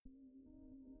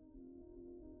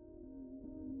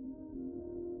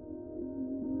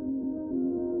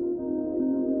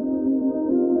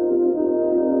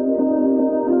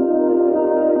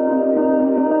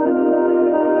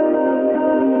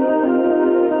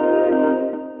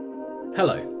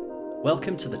Hello,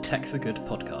 welcome to the Tech for Good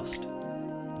podcast.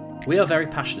 We are very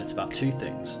passionate about two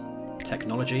things,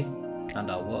 technology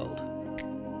and our world.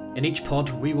 In each pod,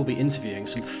 we will be interviewing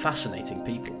some fascinating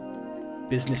people,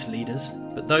 business leaders,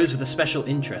 but those with a special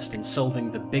interest in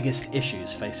solving the biggest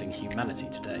issues facing humanity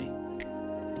today.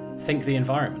 Think the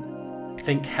environment,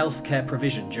 think healthcare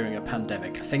provision during a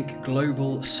pandemic, think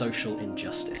global social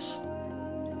injustice.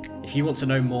 If you want to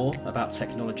know more about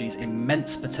technology's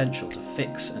immense potential to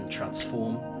fix and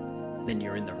transform, then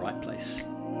you're in the right place.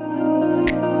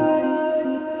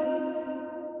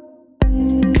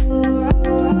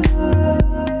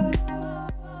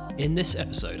 In this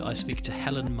episode, I speak to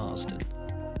Helen Marsden.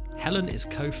 Helen is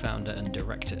co-founder and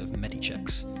director of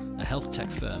Medichecks, a health tech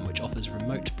firm which offers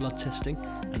remote blood testing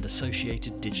and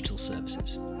associated digital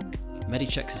services.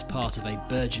 Medichecks is part of a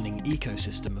burgeoning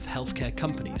ecosystem of healthcare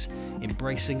companies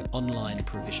embracing online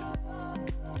provision.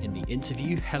 In the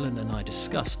interview, Helen and I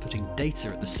discuss putting data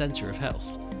at the centre of health,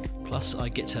 plus I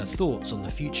get her thoughts on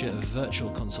the future of virtual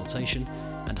consultation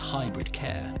and hybrid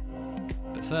care.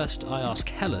 But first, I ask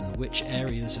Helen which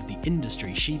areas of the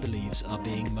industry she believes are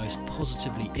being most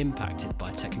positively impacted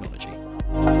by technology.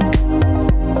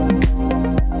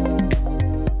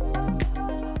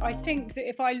 I think that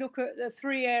if I look at the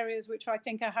three areas which I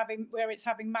think are where it's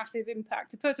having massive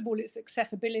impact, first of all, it's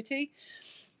accessibility.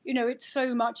 You know, it's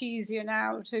so much easier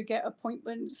now to get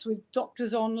appointments with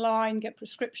doctors online, get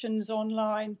prescriptions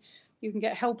online. You can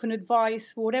get help and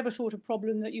advice for whatever sort of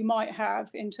problem that you might have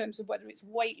in terms of whether it's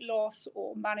weight loss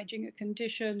or managing a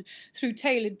condition through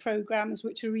tailored programs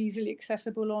which are easily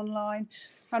accessible online.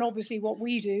 And obviously what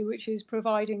we do, which is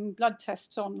providing blood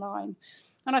tests online.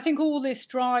 And I think all this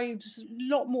drives a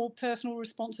lot more personal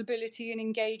responsibility and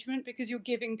engagement because you're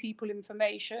giving people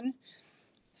information.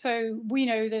 So we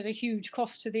know there's a huge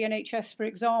cost to the NHS, for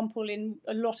example, in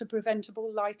a lot of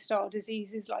preventable lifestyle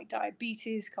diseases like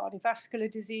diabetes, cardiovascular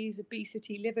disease,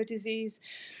 obesity, liver disease.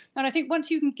 And I think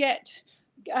once you can get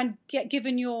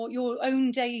given your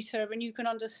own data and you can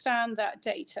understand that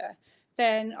data,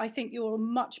 then I think you're a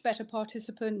much better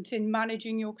participant in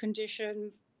managing your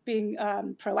condition, being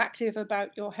proactive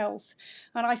about your health.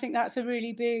 And I think that's a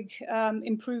really big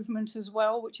improvement as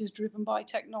well, which is driven by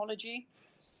technology.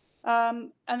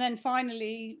 And then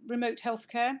finally, remote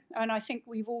healthcare. And I think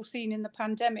we've all seen in the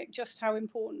pandemic just how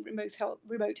important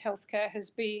remote healthcare has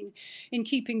been in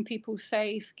keeping people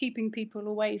safe, keeping people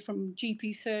away from GP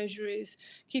surgeries,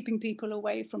 keeping people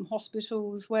away from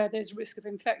hospitals where there's risk of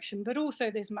infection, but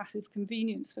also there's massive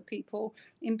convenience for people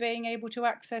in being able to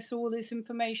access all this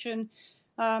information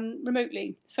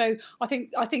remotely. So I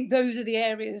think those are the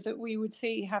areas that we would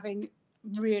see having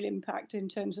real impact in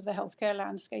terms of the healthcare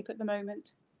landscape at the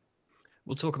moment.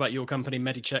 We'll talk about your company,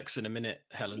 Medichecks, in a minute,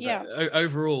 Helen. Yeah. But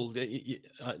overall,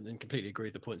 I completely agree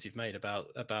with the points you've made about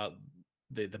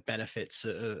the benefits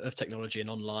of technology and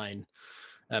online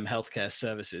healthcare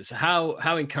services.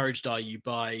 How encouraged are you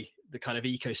by the kind of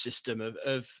ecosystem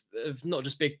of not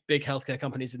just big healthcare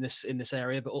companies in this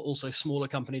area, but also smaller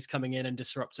companies coming in and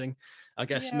disrupting? I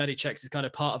guess Medichecks is kind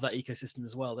of part of that ecosystem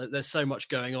as well. There's so much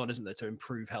going on, isn't there, to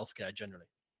improve healthcare generally?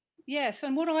 Yes,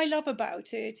 and what I love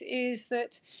about it is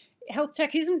that health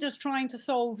tech isn't just trying to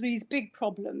solve these big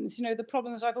problems, you know, the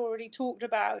problems I've already talked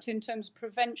about in terms of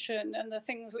prevention and the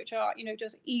things which are, you know,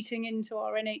 just eating into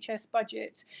our NHS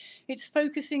budget. It's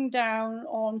focusing down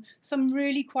on some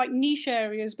really quite niche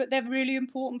areas, but they're really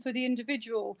important for the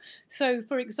individual. So,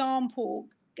 for example,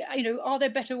 you know, are there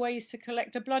better ways to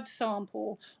collect a blood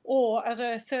sample? Or as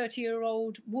a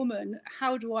 30-year-old woman,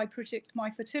 how do I predict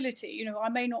my fertility? You know, I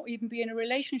may not even be in a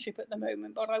relationship at the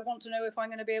moment, but I want to know if I'm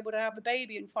going to be able to have a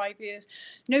baby in 5 years.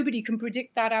 Nobody can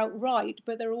predict that outright,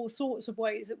 but there are all sorts of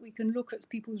ways that we can look at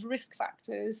people's risk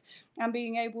factors and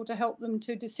being able to help them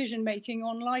to decision making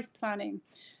on life planning.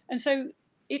 And so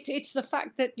it's the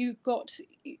fact that you've got,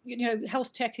 you know,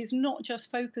 health tech is not just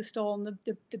focused on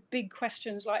the big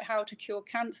questions like how to cure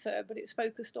cancer, but it's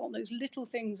focused on those little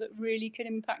things that really can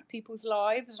impact people's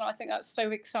lives. And I think that's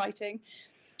so exciting.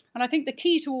 And I think the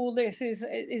key to all this is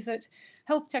that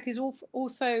health tech is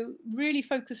also really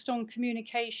focused on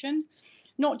communication,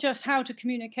 not just how to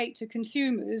communicate to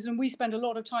consumers. And we spend a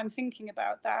lot of time thinking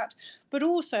about that, but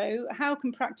also how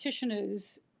can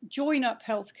practitioners join up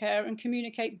healthcare and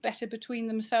communicate better between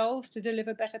themselves to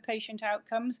deliver better patient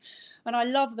outcomes. And I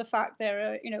love the fact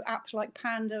there are, you know, apps like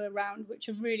Panda around which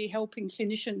are really helping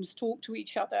clinicians talk to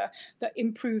each other that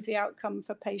improve the outcome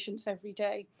for patients every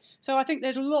day. So I think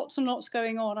there's lots and lots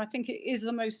going on. I think it is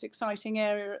the most exciting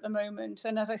area at the moment.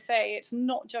 And as I say, it's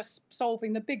not just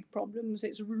solving the big problems.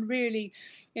 It's really,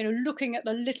 you know, looking at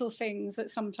the little things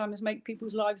that sometimes make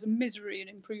people's lives a misery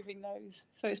and improving those.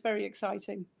 So it's very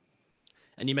exciting.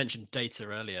 And you mentioned data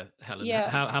earlier, Helen. Yeah.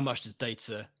 How much does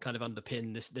data kind of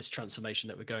underpin this transformation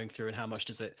that we're going through, and how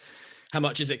much is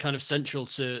it kind of central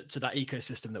to that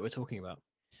ecosystem that we're talking about?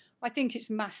 I think it's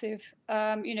massive.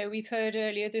 We've heard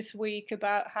earlier this week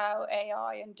about how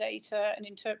AI and data and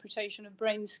interpretation of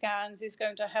brain scans is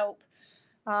going to help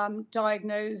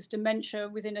diagnose dementia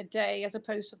within a day as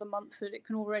opposed to the months that it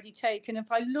can already take. And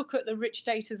if I look at the rich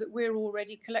data that we're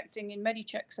already collecting in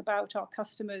MediChecks about our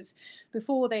customers,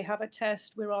 before they have a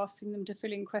test, we're asking them to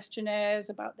fill in questionnaires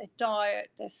about their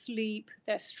diet, their sleep,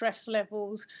 their stress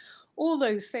levels, all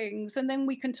those things. And then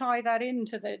we can tie that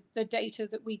into the data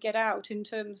that we get out in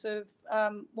terms of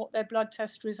what their blood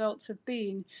test results have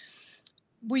been.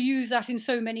 We use that in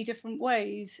so many different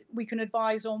ways. We can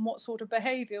advise on what sort of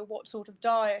behavior, what sort of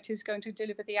diet is going to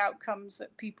deliver the outcomes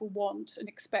that people want and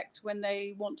expect when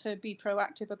they want to be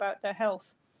proactive about their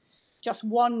health. Just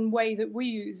one way that we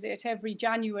use it every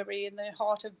January in the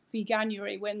heart of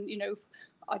Veganuary, when,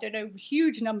 I don't know,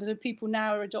 huge numbers of people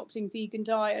now are adopting vegan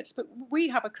diets, but we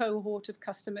have a cohort of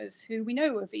customers who we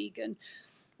know are vegan.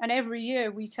 And every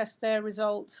year we test their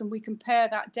results and we compare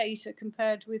that data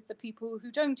compared with the people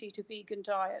who don't eat a vegan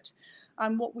diet.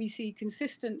 And what we see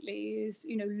consistently is,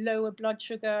 lower blood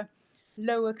sugar,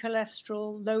 lower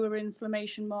cholesterol, lower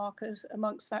inflammation markers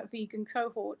amongst that vegan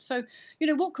cohort. So,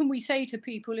 what can we say to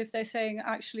people if they're saying,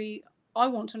 actually, I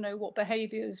want to know what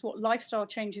behaviors, what lifestyle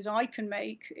changes I can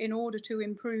make in order to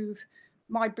improve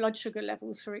my blood sugar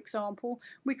levels, for example.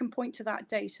 We can point to that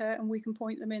data and we can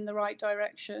point them in the right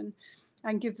direction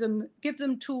and give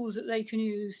them tools that they can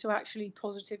use to actually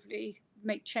positively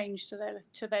make change to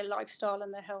their lifestyle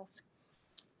and their health.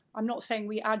 I'm not saying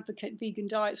we advocate vegan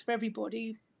diets for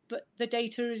everybody, but the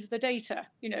data is the data.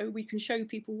 We can show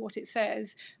people what it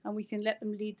says, and we can let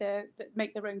them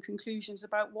make their own conclusions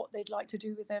about what they'd like to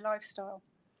do with their lifestyle.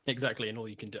 Exactly, and all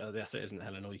you can do, that's it, isn't it,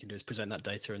 Helen? All you can do is present that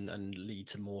data and lead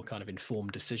to more kind of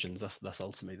informed decisions. That's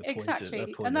ultimately the point.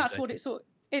 Exactly, and that's what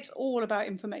it's all about,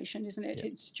 information, isn't it?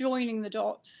 Yeah. It's joining the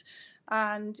dots.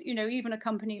 And, even a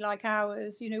company like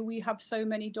ours, we have so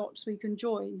many dots we can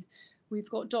join. We've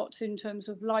got dots in terms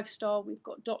of lifestyle, we've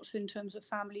got dots in terms of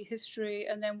family history,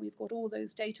 and then we've got all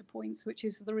those data points, which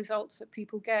is the results that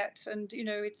people get. And,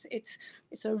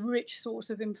 it's a rich source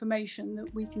of information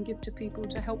that we can give to people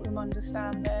to help them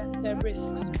understand their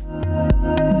risks.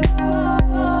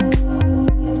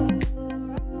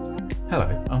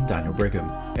 Hello, I'm Daniel Brigham,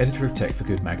 editor of Tech for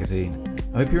Good magazine.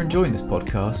 I hope you're enjoying this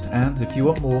podcast, and if you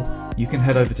want more, you can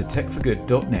head over to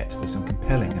techforgood.net for some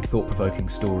compelling and thought-provoking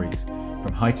stories.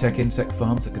 From high-tech insect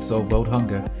farms that could solve world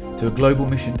hunger to a global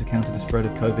mission to counter the spread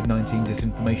of COVID-19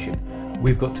 disinformation,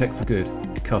 we've got Tech for Good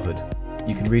covered.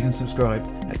 You can read and subscribe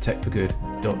at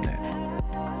techforgood.net.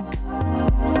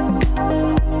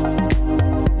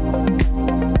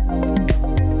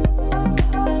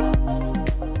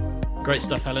 Great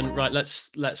stuff, Helen. Right, let's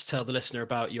tell the listener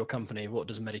about your company. What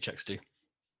does MediChecks do?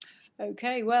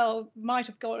 Okay, well, might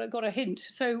have got a hint.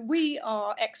 So we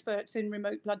are experts in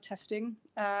remote blood testing.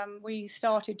 We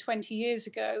started 20 years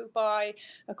ago by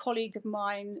a colleague of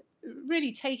mine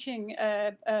really taking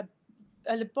a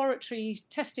laboratory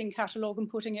testing catalogue and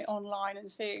putting it online and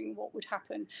seeing what would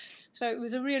happen. So it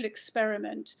was a real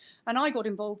experiment. And I got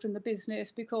involved in the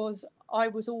business because I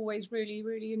was always really,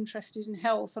 really interested in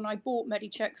health. And I bought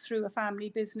MediChecks through a family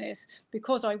business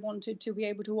because I wanted to be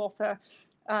able to offer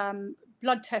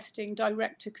blood testing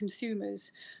direct to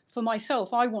consumers. For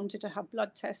myself, I wanted to have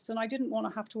blood tests, and I didn't want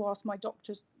to have to ask my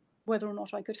doctor whether or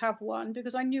not I could have one,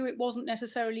 because I knew it wasn't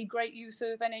necessarily great use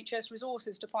of NHS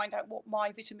resources to find out what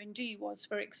my vitamin D was,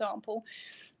 for example.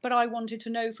 But I wanted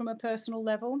to know from a personal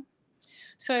level.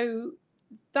 So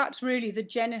that's really the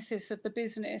genesis of the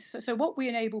business. So what we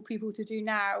enable people to do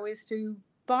now is to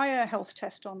buy a health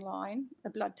test online, a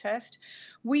blood test.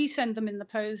 We send them in the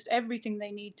post everything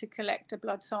they need to collect a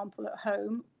blood sample at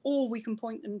home, or we can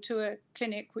point them to a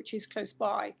clinic which is close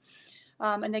by.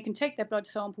 And they can take their blood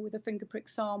sample with a finger prick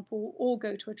sample or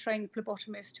go to a trained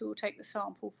phlebotomist who will take the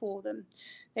sample for them.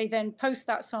 They then post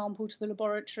that sample to the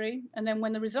laboratory, and then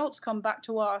when the results come back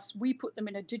to us, we put them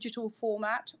in a digital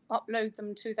format, upload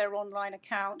them to their online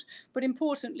account. But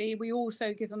importantly, we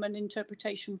also give them an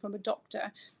interpretation from a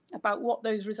doctor about what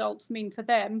those results mean for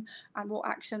them and what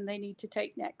action they need to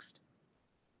take next.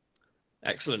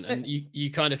 Excellent. And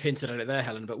you kind of hinted at it there,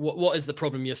 Helen, but what is the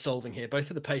problem you're solving here, both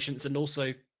for the patients and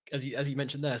also, as you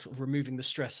mentioned there, sort of removing the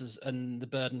stresses and the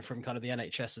burden from kind of the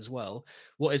NHS as well?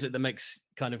 What is it that makes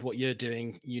kind of what you're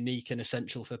doing unique and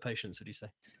essential for patients, would you say?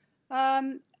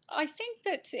 I think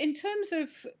that in terms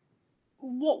of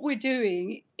what we're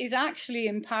doing is actually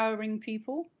empowering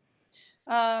people.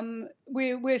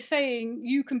 We're saying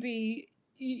you can be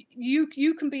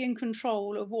you can be in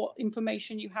control of what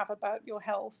information you have about your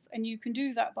health, and you can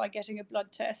do that by getting a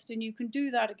blood test, and you can do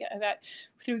that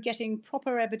through getting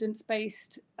proper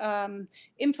evidence-based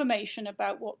information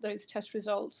about what those test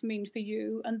results mean for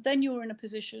you, and then you're in a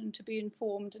position to be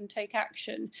informed and take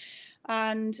action.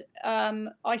 And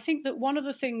I think that one of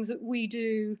the things that we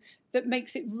do that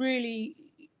makes it really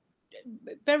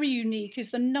very unique is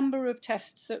the number of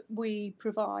tests that we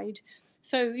provide.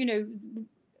 So,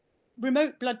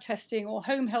 remote blood testing or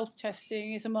home health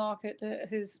testing is a market that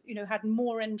has, had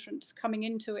more entrants coming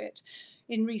into it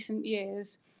in recent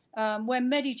years. Where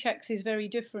MediChecks is very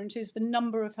different is the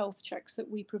number of health checks that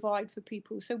we provide for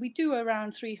people. So we do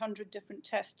around 300 different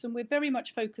tests, and we're very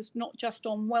much focused not just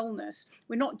on wellness.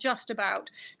 We're not just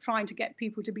about trying to get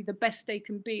people to be the best they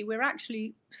can be. We're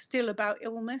actually still about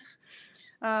illness.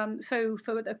 So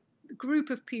for the group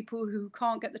of people who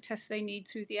can't get the tests they need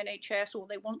through the NHS, or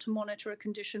they want to monitor a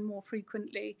condition more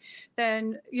frequently,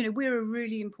 then we're a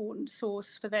really important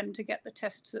source for them to get the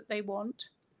tests that they want.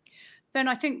 Then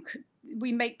I think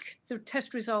we make the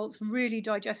test results really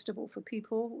digestible for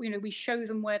people. We show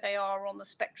them where they are on the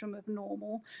spectrum of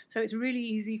normal, so it's really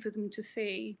easy for them to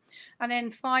see. And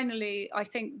then finally, I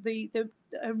think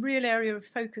a real area of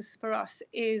focus for us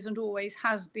is, and always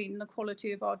has been, the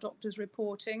quality of our doctors'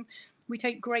 reporting. We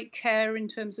take great care in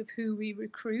terms of who we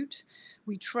recruit.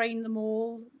 We train them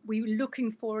all. We're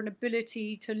looking for an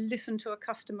ability to listen to a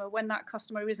customer when that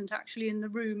customer isn't actually in the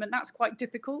room, and that's quite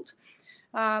difficult.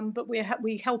 But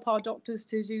we help our doctors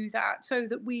to do that, so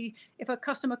that if a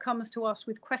customer comes to us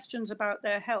with questions about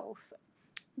their health,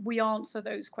 we answer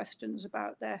those questions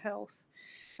about their health.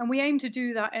 And we aim to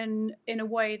do that in a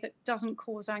way that doesn't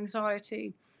cause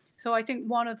anxiety. So I think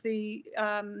one of the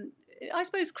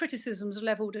criticisms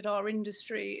leveled at our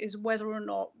industry is whether or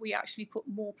not we actually put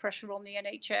more pressure on the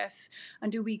NHS,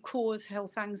 and do we cause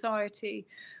health anxiety?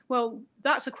 Well,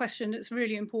 that's a question that's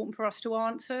really important for us to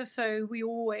answer. So we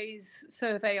always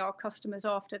survey our customers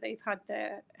after they've had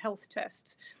their health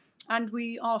tests. And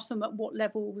we asked them at what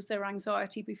level was their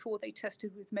anxiety before they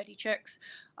tested with MediChecks,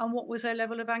 and what was their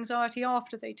level of anxiety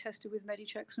after they tested with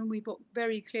MediChecks. And we've got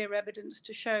very clear evidence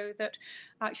to show that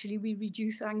actually we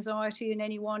reduce anxiety in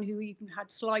anyone who even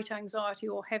had slight anxiety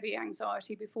or heavy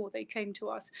anxiety before they came to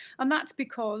us. And that's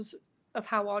because of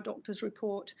how our doctors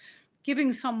report.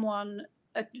 Giving someone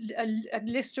a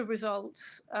list of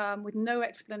results with no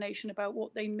explanation about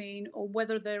what they mean or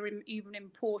whether they're even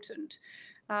important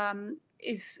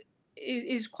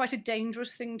is quite a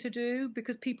dangerous thing to do,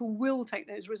 because people will take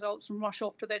those results and rush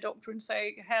off to their doctor and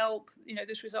say, help,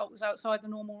 this result was outside the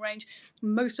normal range.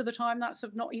 Most of the time that's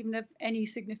not even of any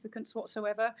significance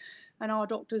whatsoever, and our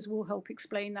doctors will help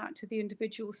explain that to the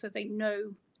individual, so they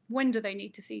know when do they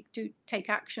need to take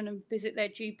action and visit their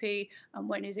GP, and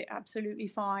when is it absolutely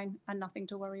fine and nothing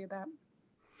to worry about.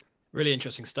 Really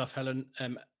interesting stuff, Helen.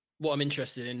 What I'm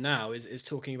interested in now is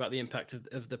talking about the impact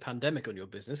of the pandemic on your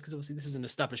business, because obviously this is an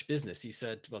established business. You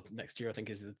said, well, next year I think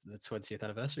is the 20th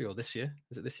anniversary, or this year.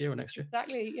 Is it this year or next year?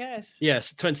 Exactly, yes.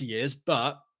 Yes, 20 years.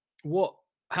 But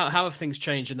how have things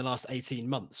changed in the last 18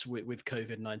 months with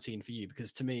COVID-19 for you?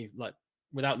 Because to me, like,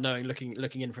 without knowing,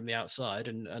 looking in from the outside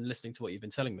and listening to what you've been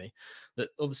telling me, that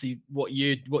obviously what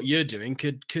you're doing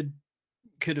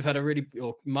could have had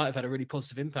might have had a really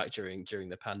positive impact during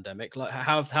the pandemic. Like,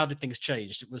 how did things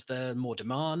change? Was there more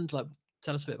demand? Like,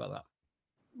 tell us a bit about that.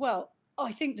 Well,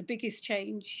 I think the biggest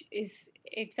change is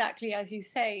exactly as you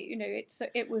say.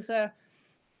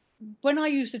 When I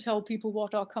used to tell people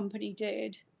what our company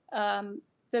did,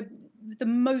 the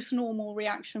most normal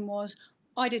reaction was,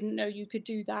 I didn't know you could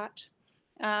do that.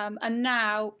 And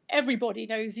now everybody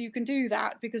knows you can do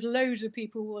that, because loads of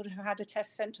people would have had a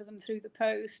test sent to them through the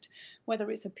post, whether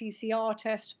it's a PCR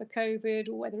test for COVID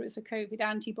or whether it's a COVID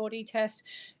antibody test.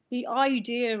 The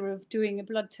idea of doing a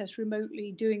blood test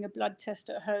remotely, doing a blood test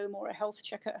at home or a health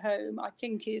check at home, I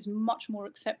think is much more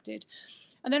accepted.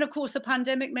 And then, of course, the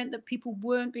pandemic meant that people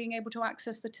weren't being able to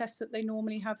access the tests that they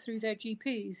normally have through their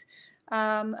GPs.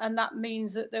 And that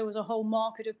means that there was a whole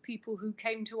market of people who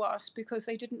came to us because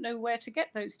they didn't know where to get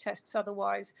those tests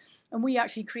otherwise. And we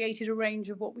actually created a range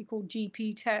of what we call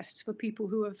GP tests for people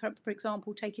who are, for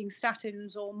example, taking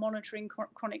statins or monitoring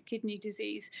chronic kidney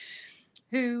disease,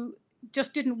 who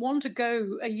just didn't want to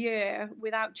go a year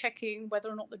without checking whether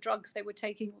or not the drugs they were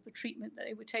taking or the treatment that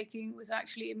they were taking was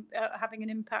actually having an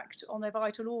impact on their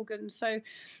vital organs. So,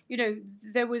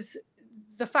 there was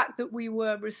the fact that we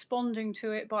were responding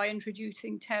to it by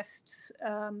introducing tests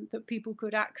that people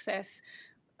could access,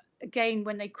 again,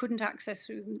 when they couldn't access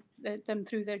them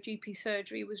through their GP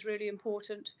surgery, was really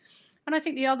important. And I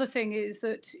think the other thing is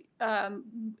that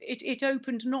it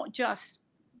opened not just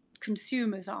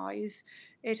consumers' eyes,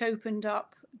 it opened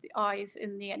up the eyes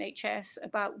in the NHS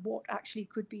about what actually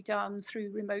could be done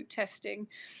through remote testing,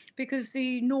 because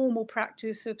the normal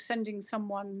practice of sending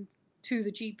someone to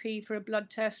the GP for a blood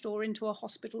test or into a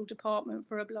hospital department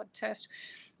for a blood test,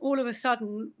 all of a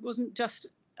sudden wasn't just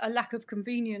a lack of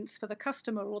convenience for the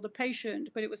customer or the patient,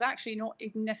 but it was actually not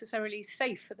even necessarily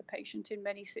safe for the patient in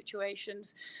many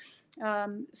situations.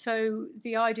 So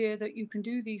the idea that you can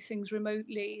do these things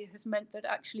remotely has meant that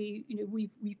actually,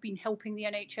 we've been helping the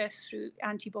NHS through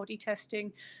antibody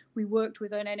testing. We worked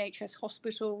with an NHS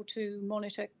hospital to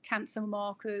monitor cancer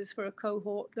markers for a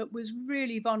cohort that was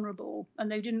really vulnerable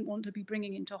and they didn't want to be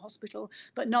bringing into hospital,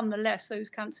 but nonetheless, those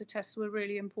cancer tests were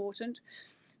really important.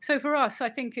 So for us, I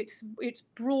think it's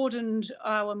broadened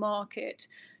our market,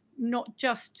 not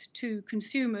just to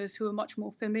consumers who are much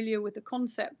more familiar with the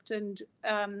concept and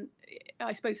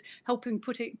I suppose helping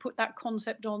put that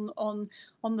concept on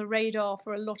the radar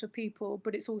for a lot of people,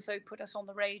 but it's also put us on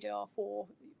the radar for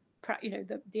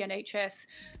the NHS,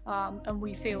 and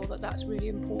we feel that that's really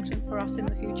important for us in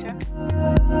the future.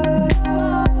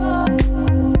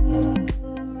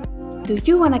 Do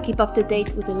you want to keep up to date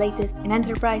with the latest in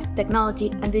enterprise, technology,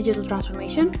 and digital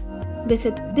transformation?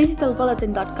 Visit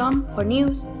digitalbulletin.com for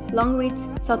news, long reads,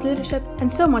 thought leadership,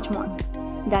 and so much more.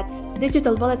 That's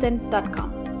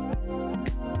digitalbulletin.com.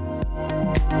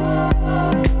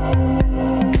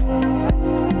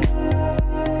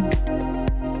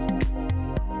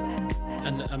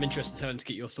 And I'm interested, Helen, to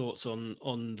get your thoughts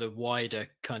on the wider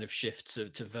kind of shift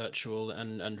to virtual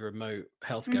and remote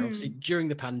healthcare. Obviously, during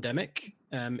the pandemic,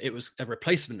 it was a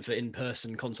replacement for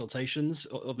in-person consultations,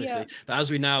 obviously. Yeah. But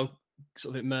as we now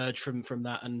sort of emerge from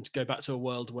that and go back to a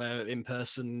world where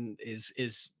in-person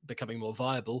is becoming more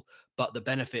viable, but the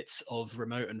benefits of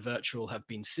remote and virtual have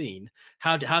been seen,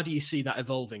 how do you see that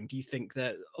evolving? Do you think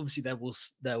that obviously there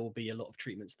will be a lot of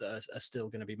treatments that are still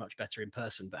going to be much better in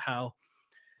person, but how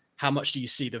much do you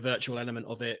see the virtual element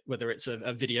of it, whether it's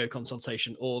a video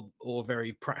consultation or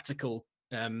very practical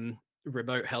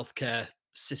remote healthcare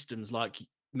systems like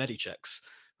Medichecks?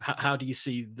 How do you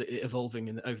see it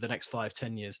evolving over the next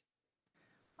 5-10 years?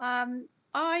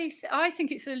 I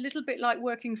think it's a little bit like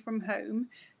working from home,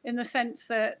 in the sense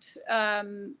that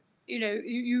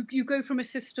you go from a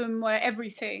system where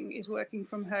everything is working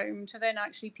from home to then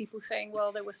actually people saying,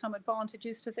 well, there were some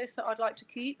advantages to this that I'd like to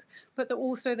keep, but that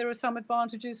also there are some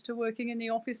advantages to working in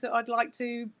the office that I'd like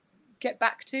to get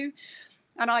back to.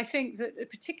 And I think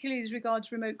that particularly as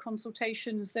regards remote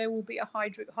consultations, there will be a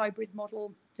hybrid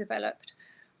model developed,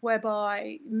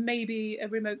 whereby maybe a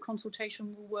remote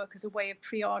consultation will work as a way of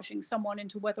triaging someone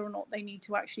into whether or not they need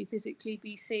to actually physically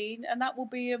be seen. And that will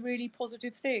be a really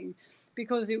positive thing,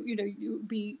 because it will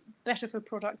be better for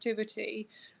productivity,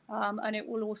 and it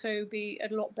will also be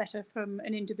a lot better from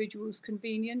an individual's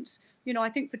convenience. I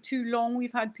think for too long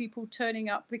we've had people turning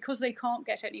up because they can't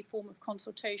get any form of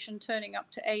consultation, turning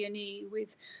up to A&E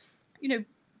with,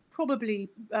 probably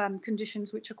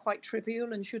conditions which are quite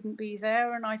trivial and shouldn't be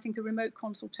there. And I think a remote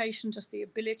consultation, just the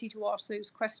ability to ask those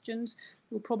questions,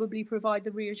 will probably provide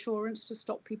the reassurance to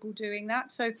stop people doing that.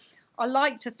 So I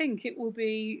like to think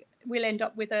we'll end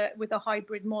up with a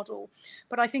hybrid model.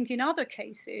 But I think in other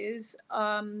cases,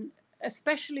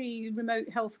 especially remote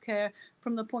healthcare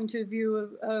from the point of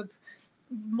view of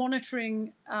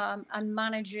monitoring and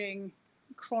managing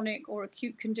chronic or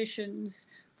acute conditions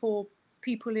for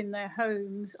people in their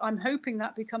homes, I'm hoping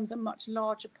that becomes a much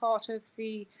larger part of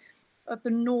the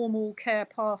normal care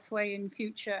pathway in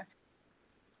future.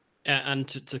 And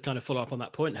to kind of follow up on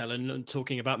that point, Helen, and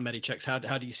talking about Medichecks,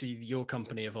 how do you see your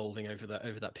company evolving over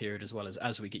that period, as well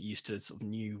as we get used to sort of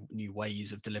new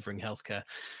ways of delivering healthcare?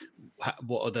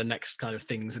 What are the next kind of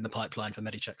things in the pipeline for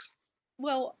Medichecks?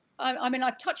 Well, I mean,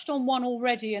 I've touched on one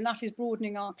already, and that is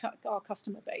broadening our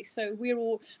customer base. So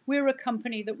we're a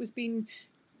company that was been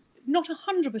not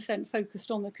 100%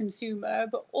 focused on the consumer,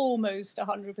 but almost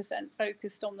 100%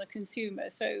 focused on the consumer.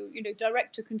 So,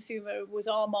 direct to consumer was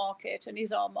our market and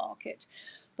is our market.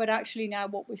 But actually now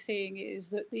what we're seeing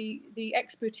is that the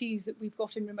expertise that we've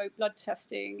got in remote blood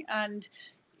testing, and,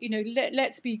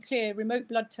 let's be clear, remote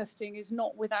blood testing is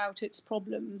not without its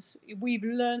problems. We've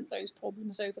learnt those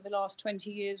problems over the last 20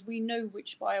 years. We know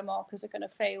which biomarkers are going to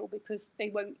fail because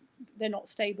they're not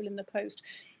stable in the post.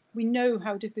 We know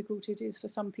how difficult it is for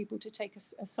some people to take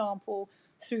a sample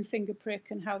through finger prick,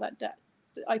 and how that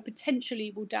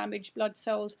potentially will damage blood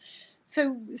cells.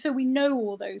 So we know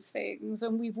all those things,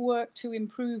 and we've worked to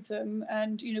improve them.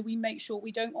 And we make sure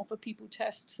we don't offer people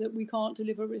tests that we can't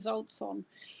deliver results on.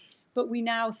 But we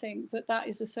now think that that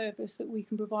is a service that we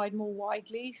can provide more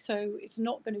widely. So it's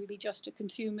not going to be just to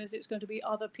consumers, it's going to be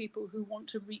other people who want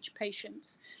to reach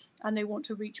patients, and they want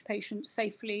to reach patients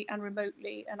safely and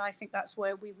remotely. And I think that's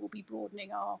where we will be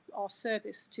broadening our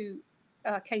service to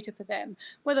cater for them,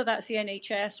 whether that's the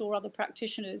NHS or other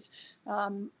practitioners.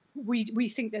 We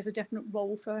think there's a definite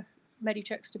role for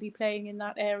Medichecks to be playing in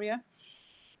that area.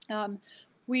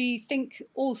 We think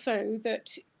also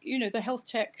that, you know, the health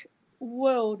tech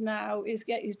world now is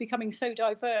becoming so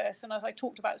diverse, and as I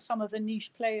talked about, some of the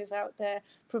niche players out there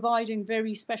providing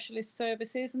very specialist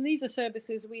services, and these are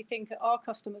services we think our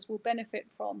customers will benefit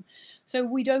from. So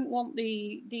we don't want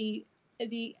the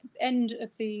end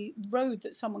of the road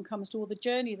that someone comes to, or the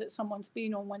journey that someone's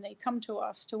been on when they come to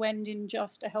us, to end in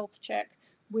just a health check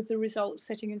with the results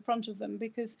sitting in front of them,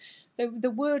 because the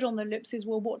word on the lips is,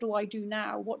 well, what do I do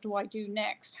now? What do I do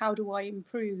next? How do I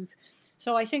improve?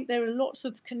 So I think there are lots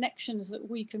of connections that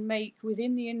we can make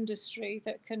within the industry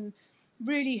that can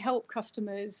really help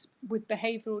customers with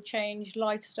behavioural change,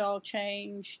 lifestyle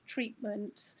change,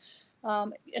 treatments,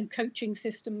 and coaching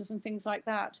systems and things like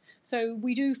that. So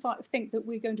we do think that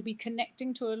we're going to be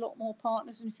connecting to a lot more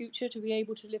partners in future to be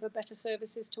able to deliver better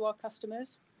services to our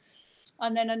customers.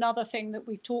 And then another thing that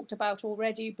we've talked about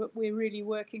already, but we're really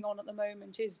working on at the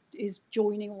moment, is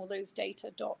joining all those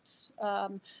data dots,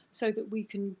 so that we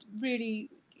can really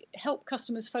help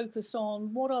customers focus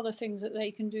on what are the things that they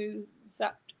can do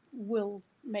that will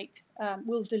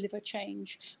deliver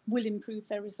change, will improve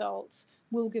their results,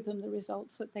 will give them the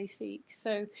results that they seek.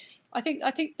 So I think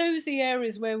those are the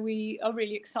areas where we are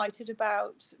really excited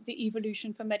about the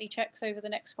evolution for Medichecks over the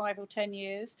next 5 or 10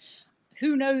 years.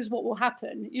 Who knows what will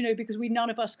happen, you know, because none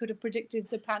of us could have predicted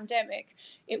the pandemic.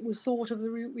 It was sort of the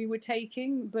route we were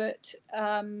taking, but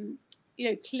you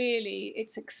know, clearly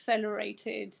it's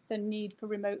accelerated the need for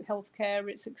remote healthcare.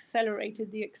 It's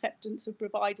accelerated the acceptance of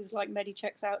providers like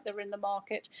Medichecks out there in the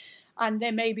market. And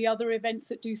there may be other events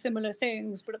that do similar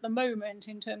things, but at the moment,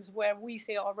 in terms of where we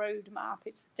see our roadmap,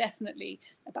 it's definitely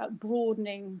about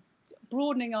broadening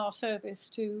our service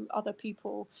to other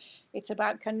people. It's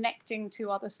about connecting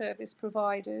to other service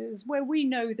providers where we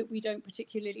know that we don't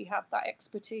particularly have that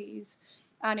expertise.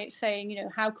 And it's saying, you know,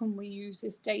 how can we use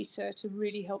this data to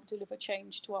really help deliver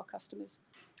change to our customers?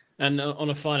 And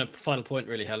on a final point,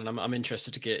 really, Helen, I'm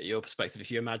interested to get your perspective. If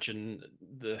you imagine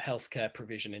the healthcare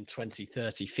provision in 20,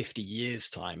 30, 50 years'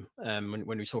 time, when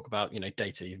we talk about, you know,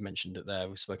 data, you've mentioned it there,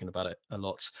 we've spoken about it a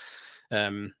lot.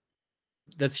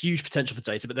 There's huge potential for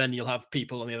data, but then you'll have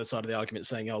people on the other side of the argument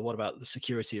saying, oh, what about the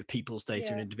security of people's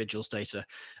data and individuals' data?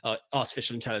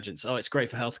 Artificial intelligence, oh, it's great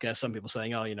for healthcare. Some people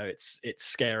saying, oh, you know, it's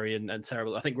scary and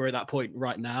terrible. I think we're at that point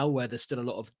right now where there's still a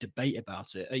lot of debate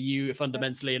about it. Are you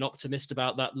fundamentally an optimist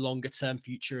about that longer term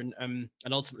future and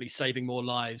ultimately saving more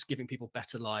lives, giving people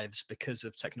better lives because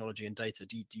of technology and data?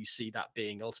 Do you see that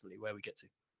being ultimately where we get to?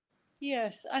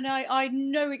 Yes, and I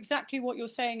know exactly what you're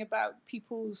saying about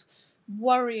people's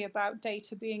worry about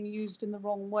data being used in the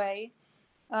wrong way.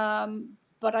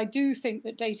 But I do think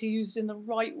that data used in the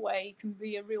right way can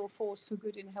be a real force for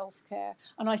good in healthcare.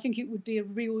 And I think it would be a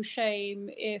real shame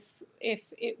if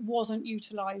it wasn't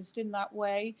utilized in that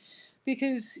way,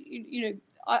 because, you know,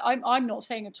 I'm not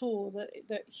saying at all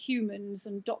that humans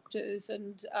and doctors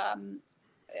and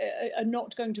are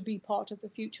not going to be part of the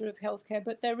future of healthcare,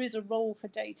 but there is a role for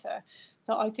data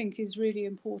that I think is really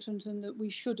important and that we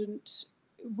shouldn't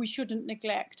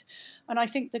neglect. And I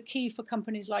think the key for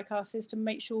companies like us is to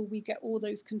make sure we get all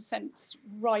those consents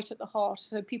right at the heart,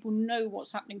 so people know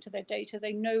what's happening to their data.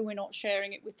 They know we're not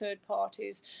sharing it with third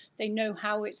parties. They know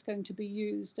how it's going to be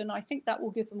used. And I think that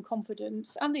will give them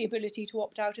confidence and the ability to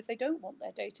opt out if they don't want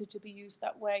their data to be used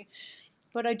that way.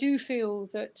 But I do feel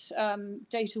that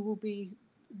data will be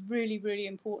really, really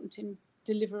important in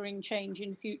delivering change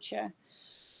in future.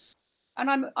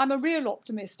 And I'm a real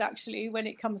optimist, actually, when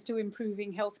it comes to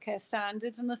improving healthcare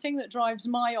standards. And the thing that drives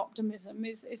my optimism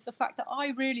is the fact that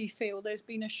I really feel there's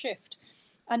been a shift,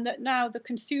 and that now the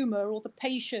consumer or the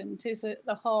patient is at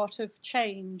the heart of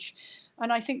change.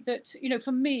 And I think that, you know,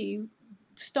 for me,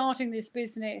 starting this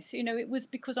business, you know, it was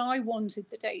because I wanted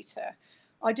the data.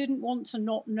 I didn't want to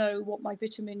not know what my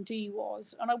vitamin D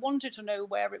was, and I wanted to know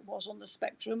where it was on the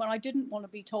spectrum, and I didn't want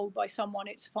to be told by someone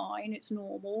it's fine, it's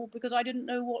normal, because I didn't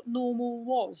know what normal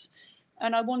was.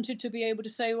 And I wanted to be able to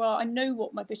say, well, I know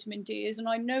what my vitamin D is, and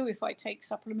I know if I take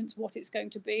supplements what it's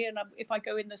going to be, and if I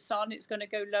go in the sun it's going to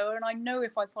go lower, and I know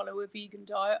if I follow a vegan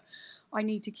diet I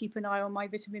need to keep an eye on my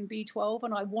vitamin B12,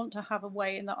 and I want to have a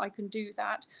way in that I can do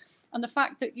that. And the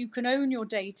fact that you can own your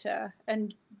data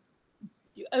and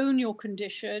you own your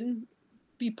condition,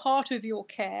 be part of your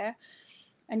care,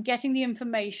 and getting the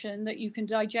information that you can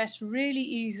digest really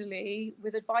easily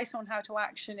with advice on how to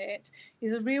action it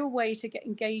is a real way to get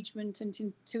engagement and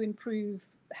to improve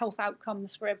health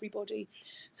outcomes for everybody.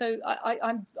 So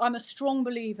I'm a strong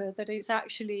believer that it's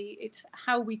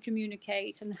how we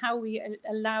communicate and how we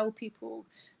allow people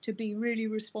to be really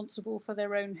responsible for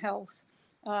their own health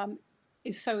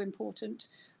is so important.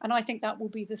 And I think that will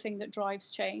be the thing that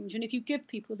drives change. And if you give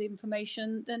people the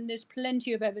information, then there's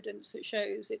plenty of evidence that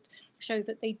show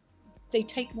that they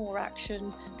take more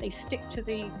action, they stick to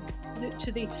the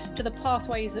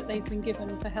pathways that they've been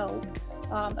given for help.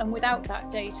 And without that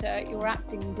data, you're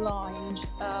acting blind.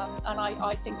 And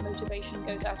I think motivation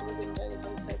goes out of the window in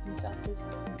those circumstances.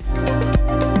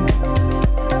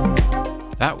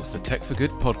 That was the Tech for Good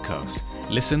podcast.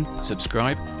 Listen,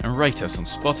 subscribe, and rate us on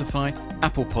Spotify,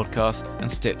 Apple Podcasts,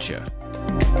 and Stitcher.